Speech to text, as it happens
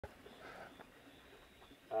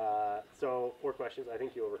So 4 questions. I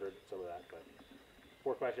think you overheard some of that, but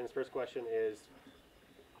 4 questions. First question is,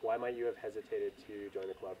 why might you have hesitated to join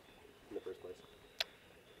the club in the first place?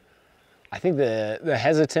 I think the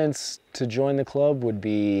hesitance to join the club would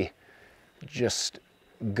be just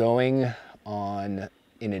going on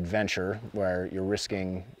an adventure where you're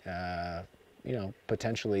risking,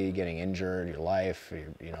 potentially getting injured, your life,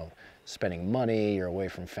 spending money, you're away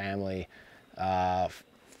from family,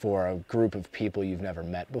 for a group of people you've never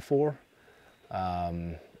met before.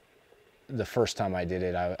 The first time I did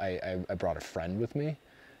it, I brought a friend with me,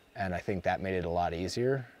 and I think that made it a lot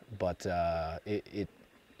easier. But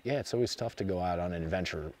it's always tough to go out on an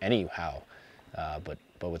adventure anyhow. But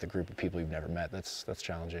with a group of people you've never met, that's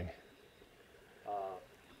challenging.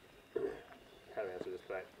 Kind of answer this,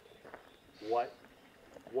 but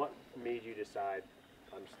what made you decide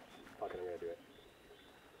I'm just fucking gonna do it?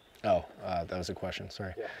 Oh, that was a question.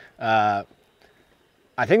 Sorry. Yeah.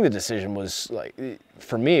 I think the decision was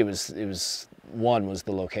for me, it was the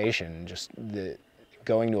location. Just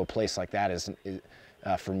going to a place like that is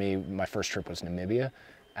for me. My first trip was Namibia,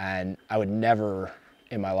 and I would never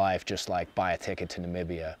in my life just buy a ticket to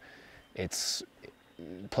Namibia.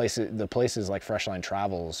 The places like Freshline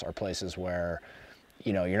Travels are places where,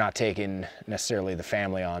 you're not taking necessarily the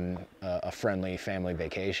family on a friendly family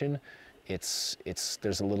vacation. There's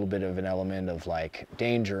a little bit of an element of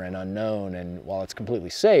danger and unknown, and while it's completely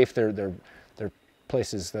safe, they're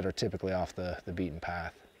places that are typically off the beaten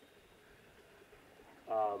path.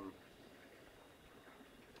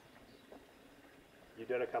 You've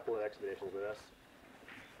done a couple of expeditions with us.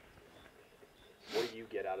 What do you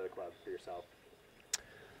get out of the club for yourself?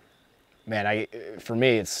 Man, for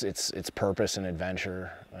me, it's purpose and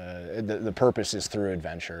adventure. The purpose is through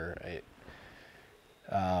adventure.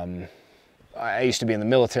 I used to be in the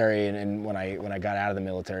military, and when I got out of the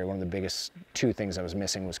military, one of the biggest 2 things I was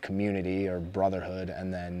missing was community or brotherhood,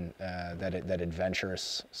 and then that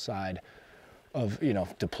adventurous side of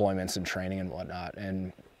deployments and training and whatnot.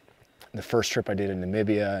 And the first trip I did in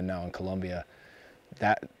Namibia and now in Colombia,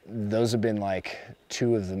 those have been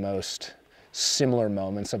 2 of the most similar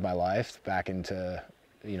moments of my life back into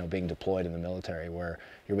being deployed in the military, where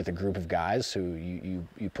you're with a group of guys who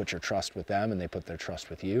you put your trust with them and they put their trust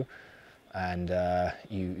with you, and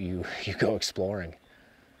you go exploring.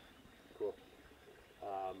 Cool.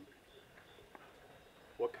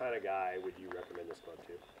 What kind of guy would you recommend this club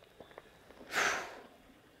to?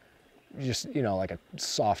 Just a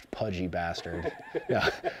soft, pudgy bastard. Yeah.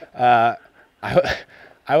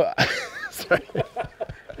 Sorry.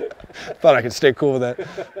 Thought I could stay cool with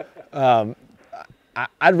that.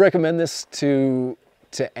 I'd recommend this to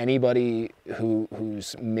anybody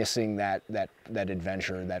who's missing that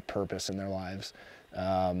adventure, that purpose in their lives.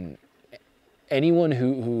 Anyone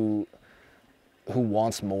who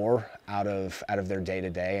wants more out of their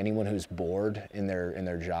day-to-day, anyone who's bored in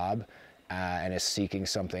their job and is seeking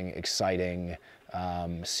something exciting,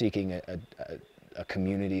 seeking a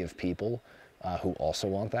community of people who also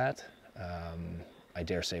want that. I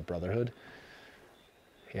dare say brotherhood.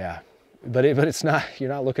 Yeah, but it's not. You're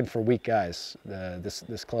not looking for weak guys.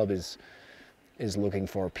 This club is looking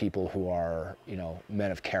for people who are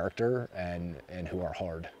men of character and who are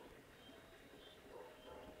hard.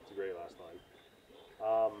 It's a great last line.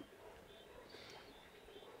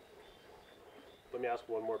 Let me ask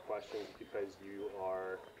one more question, because you're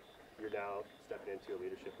now stepping into a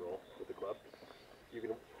leadership role with the club. You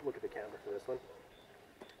can look at the camera for this one.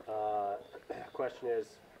 Question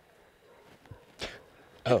is.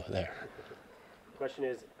 Oh, there. Question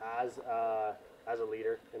is, as a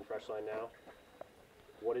leader in Freshline now,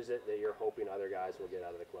 what is it that you're hoping other guys will get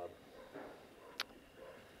out of the club?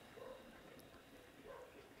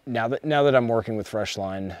 Now that I'm working with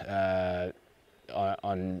Freshline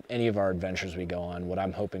on any of our adventures we go on, what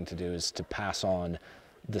I'm hoping to do is to pass on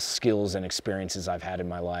the skills and experiences I've had in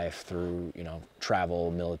my life through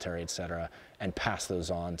travel, military, etc., and pass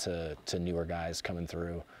those on to newer guys coming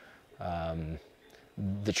through.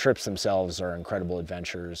 The trips themselves are incredible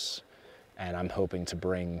adventures, and I'm hoping to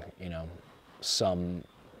bring some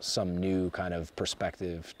new kind of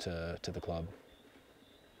perspective to the club.